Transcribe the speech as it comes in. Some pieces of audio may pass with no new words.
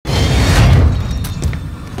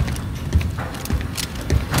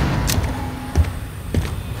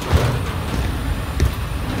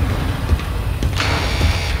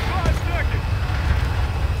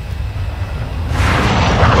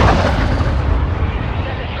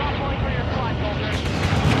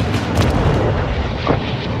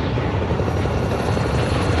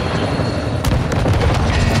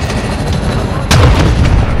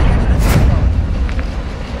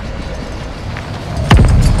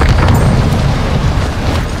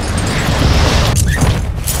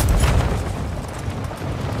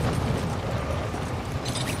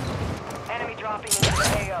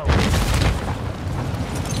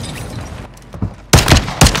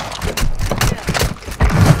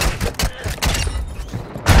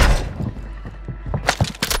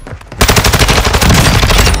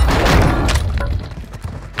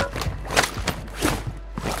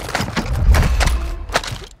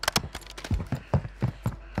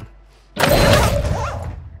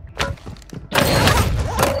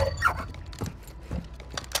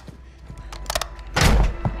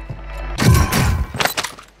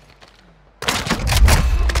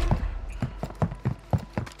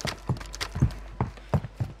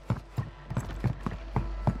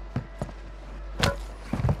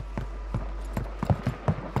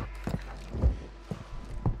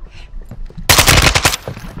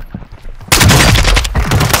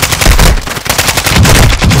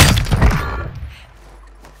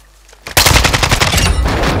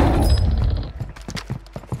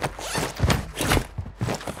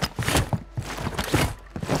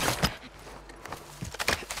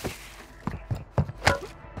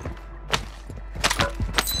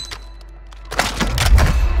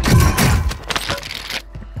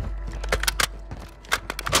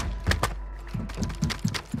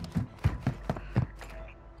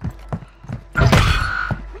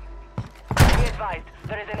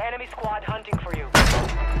There is an enemy squad hunting for you.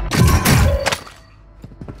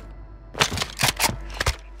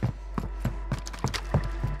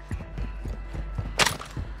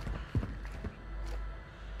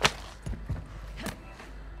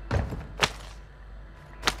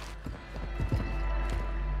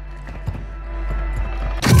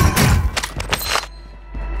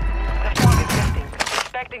 The fog is lifting.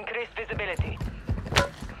 Expect increased visibility.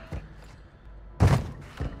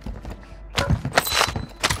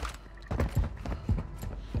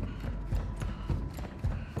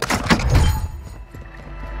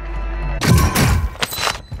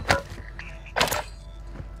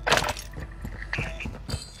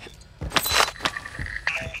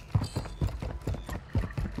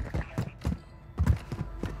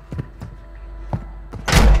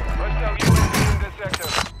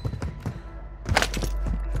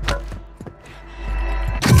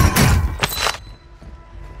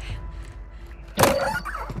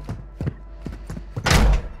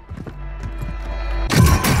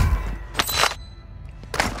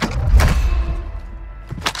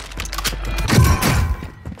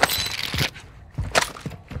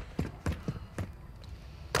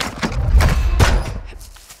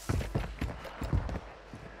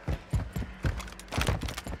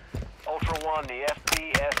 The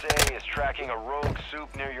FBSA is tracking a rogue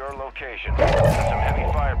soup near your location. Use some heavy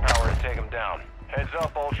firepower to take them down. Heads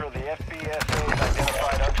up, Ultra. The FBSA has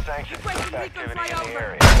identified unsanctioned soup activity in the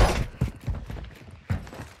area.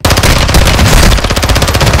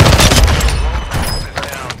 Rogue is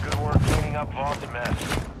down. Good work cleaning up Vondel mess.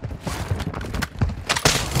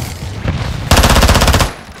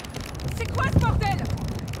 C'est quoi ce bordel?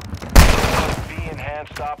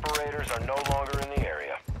 B-enhanced operators are no longer in the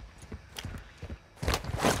area.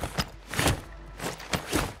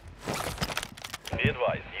 Be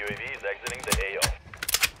advised, UAV is exiting the AO.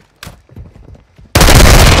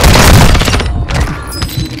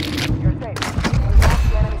 You're safe. We lost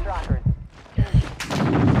the enemy trackers.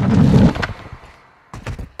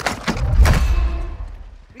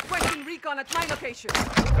 Requesting recon at my location.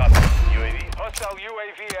 Copy. UAV. Hostile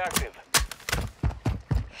UAV active.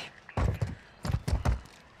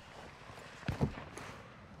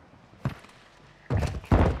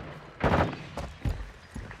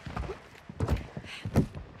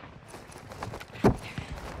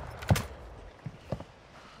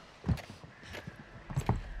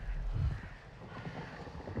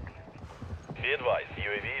 Be advised,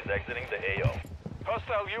 UAV is exiting the AO.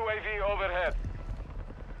 Hostile UAV overhead.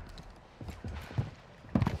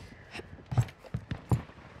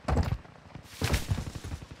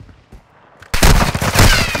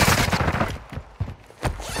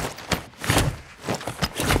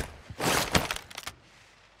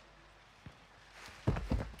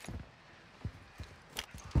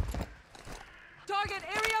 Target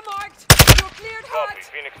area marked. You're cleared hot. Copy.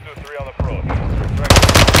 Phoenix 2-3 on the approach.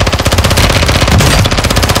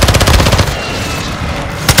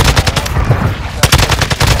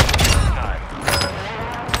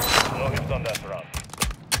 No hits on that round.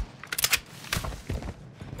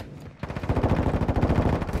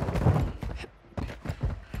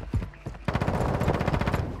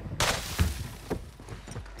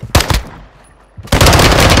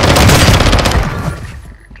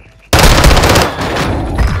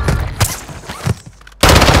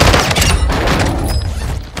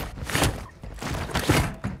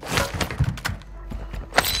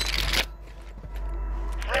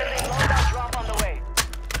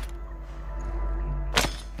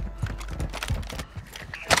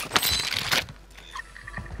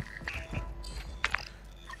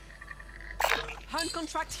 Hunt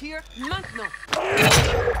contract here, maintenant.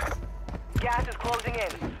 Gas is closing in.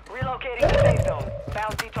 Relocating to safe zone.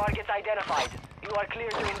 Bounty targets identified. You are clear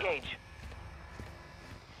to engage.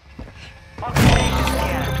 Observation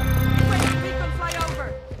scan. Requesting recon flyover.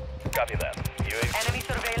 Copy that. UAV. Enemy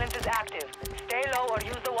surveillance is active. Stay low or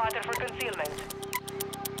use the water for concealment.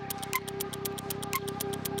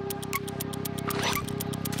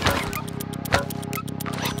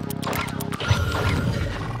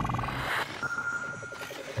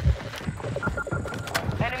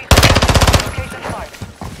 Enemy surveillance. Location marked.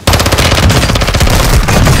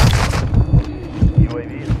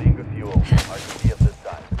 UAV is being refueled. RTB at this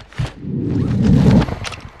time.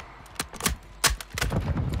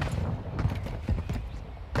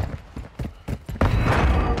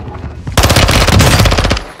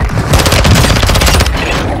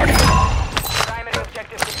 Primary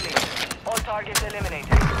objective complete. All targets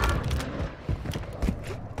eliminated.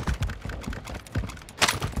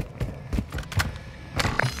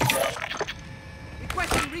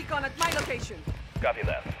 Requesting recon at my location. Copy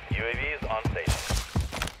that. UAV is on station.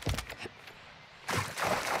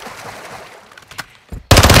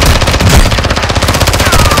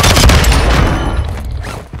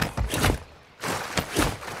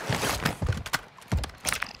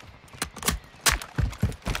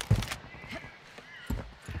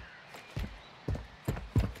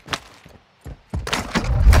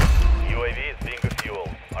 UAV is being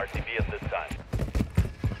refueled. RTB at this time.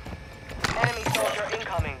 Enemy soldier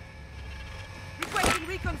incoming. Requesting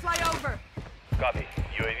recon flyover. Copy.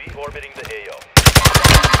 UAV orbiting the AO.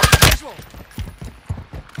 Visual.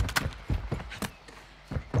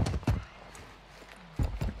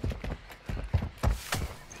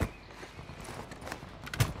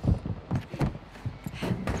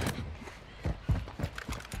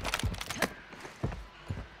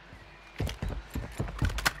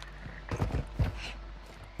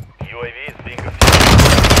 UAV is being refueled.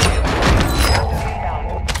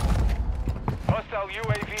 Inbound. Hostile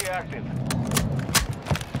UAV active.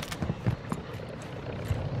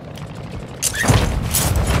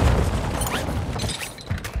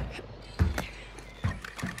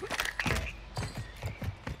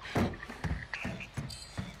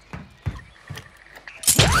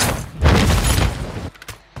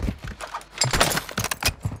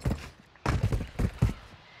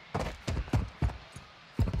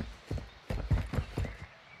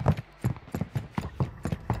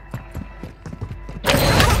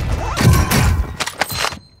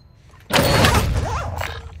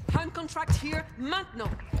 Hand contract here.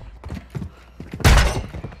 Maintenant.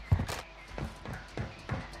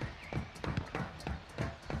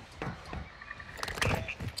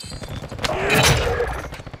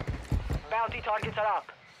 Bounty targets are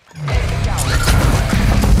up. Taking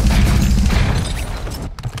down.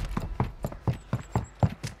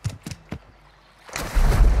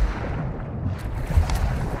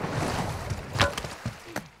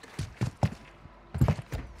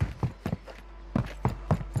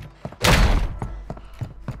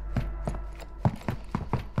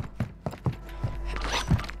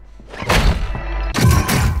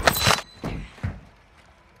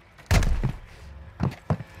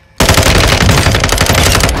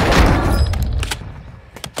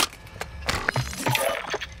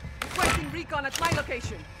 Requesting recon at my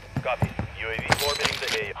location. Copy. UAV orbiting the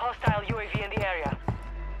AO. Hostile UAV in the area.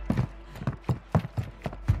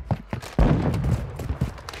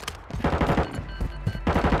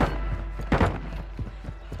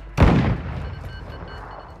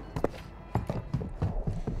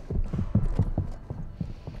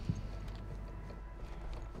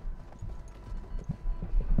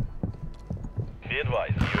 Be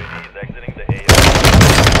advised, UAV is exiting the AO.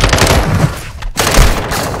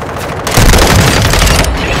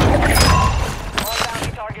 All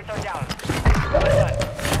bounty targets are down. Well done.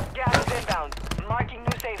 Gas is inbound. Marking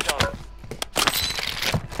new safe zone.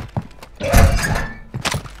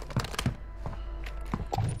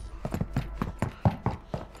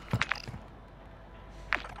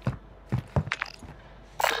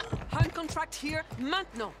 Hand contract here.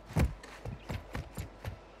 Maintenant.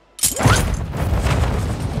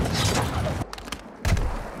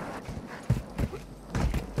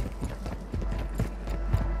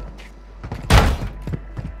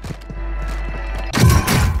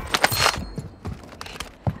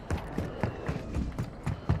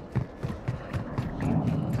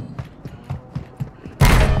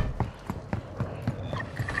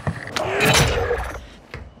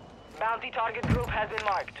 Bounty target group has been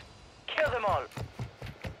marked. Kill them all.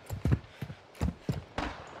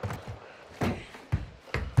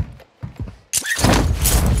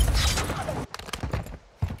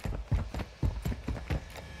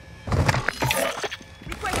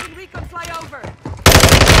 Requesting recon flyover.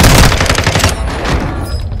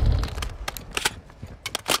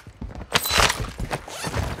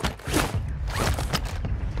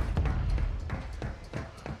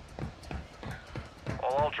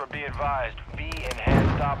 advised, be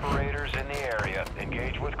enhanced operators in the area.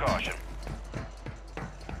 Engage with caution.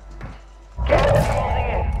 Gas is closing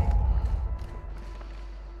in.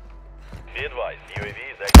 Be advised, UAV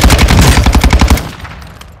is active.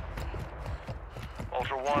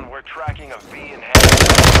 Ultra One, we're tracking a V enhanced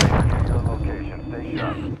operator near your location. Stay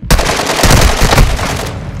sharp.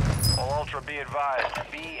 All Ultra, be advised,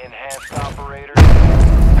 V enhanced operators.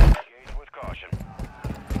 Engage with caution.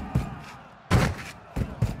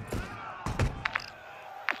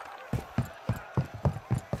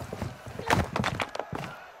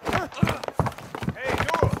 Hey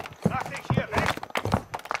du, mach dich hier weg!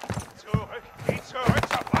 Zurück, geh zurück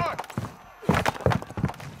sofort!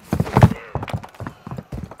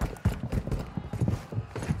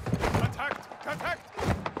 Kontakt, Kontakt!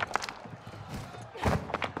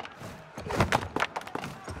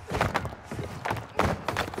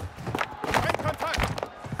 Ein Kontakt!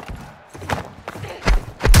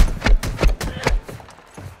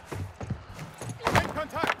 Ein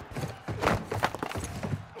Kontakt!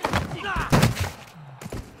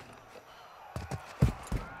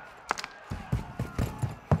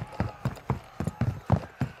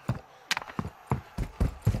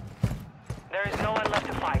 There is no one left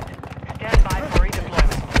to fight. Stand by for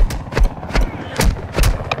redeployment.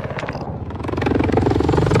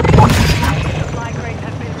 Supply crates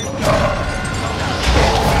have been removed.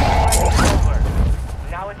 Over.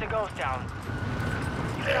 Now it's a ghost town.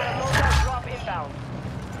 You got a loadout drop inbound.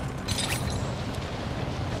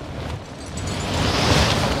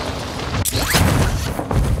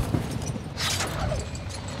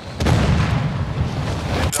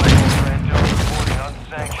 Reporting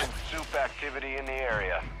unsanctioned soup activity in the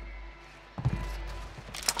area.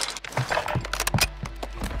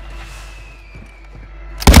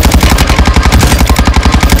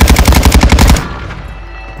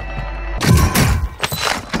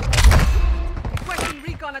 Requesting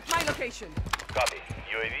recon at my location. Copy.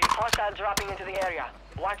 UAV? Hostile dropping into the area.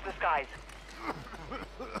 Watch the skies.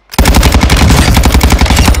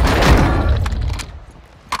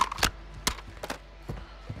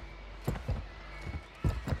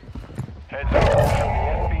 Heads up, Ultra.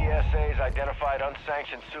 The FBSA's identified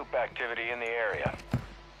unsanctioned soup activity in the area.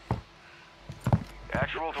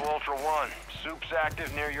 Actual to Ultra One. Soup's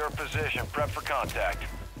active near your position. Prep for contact.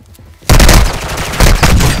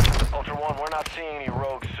 Ultra One, we're not seeing any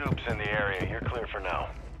rogue soups in the area. You're clear for now.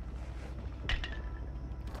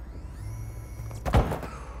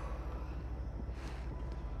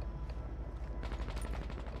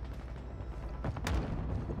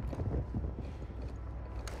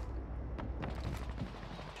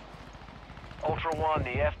 Ultra One,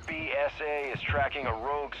 the FBSA is tracking a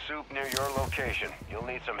rogue soup near your location. You'll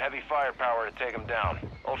need some heavy firepower to take them down.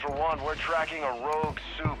 Ultra One, we're tracking a rogue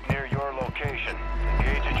soup near your location.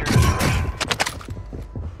 Engage at your discretion.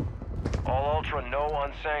 All Ultra, no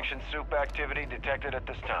unsanctioned soup activity detected at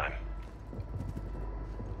this time.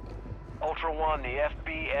 Ultra One, the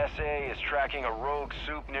FBSA is tracking a rogue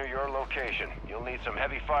soup near your location. You'll need some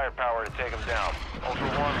heavy firepower to take them down. Ultra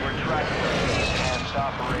One, we're tracking a enhanced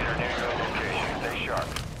operator near your location. Stay sharp.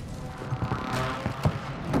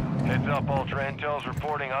 Heads up, Ultra. Intel's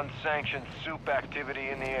reporting unsanctioned soup activity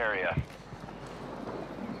in the area.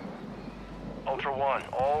 Ultra One,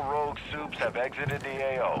 all rogue soups have exited the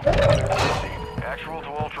AO. Clear to proceed. Actual to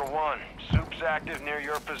Ultra One, soups active near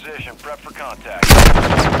your position. Prep for contact.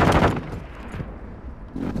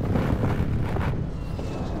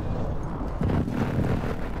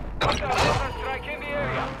 Strike in the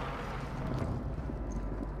area.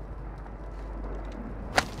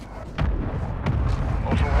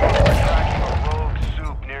 Ultra One, we're tracking a rogue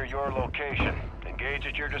soup near your location. Engage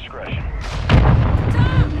at your discretion.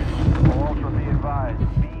 All Ultra, be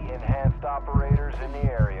advised. Be enhanced operators in the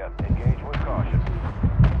area. Engage with caution.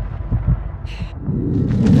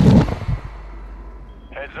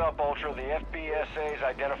 Heads up, Ultra. The FBSA's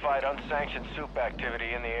identified unsanctioned soup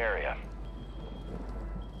activity in the area.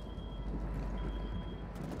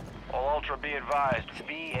 All Ultra, be advised.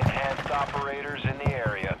 Be enhanced operators in the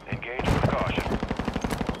area. Engage with caution.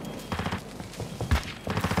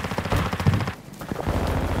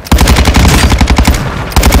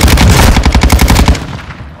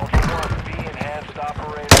 Ultra One, be enhanced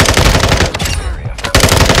operators in the area.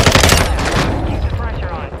 Keep the pressure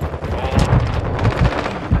on.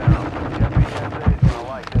 Down. The FBSA is gonna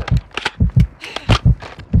like this.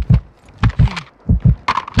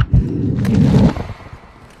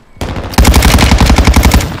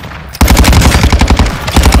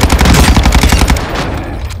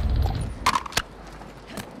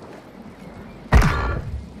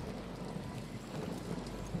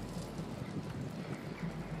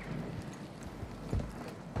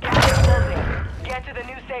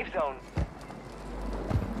 safe zone.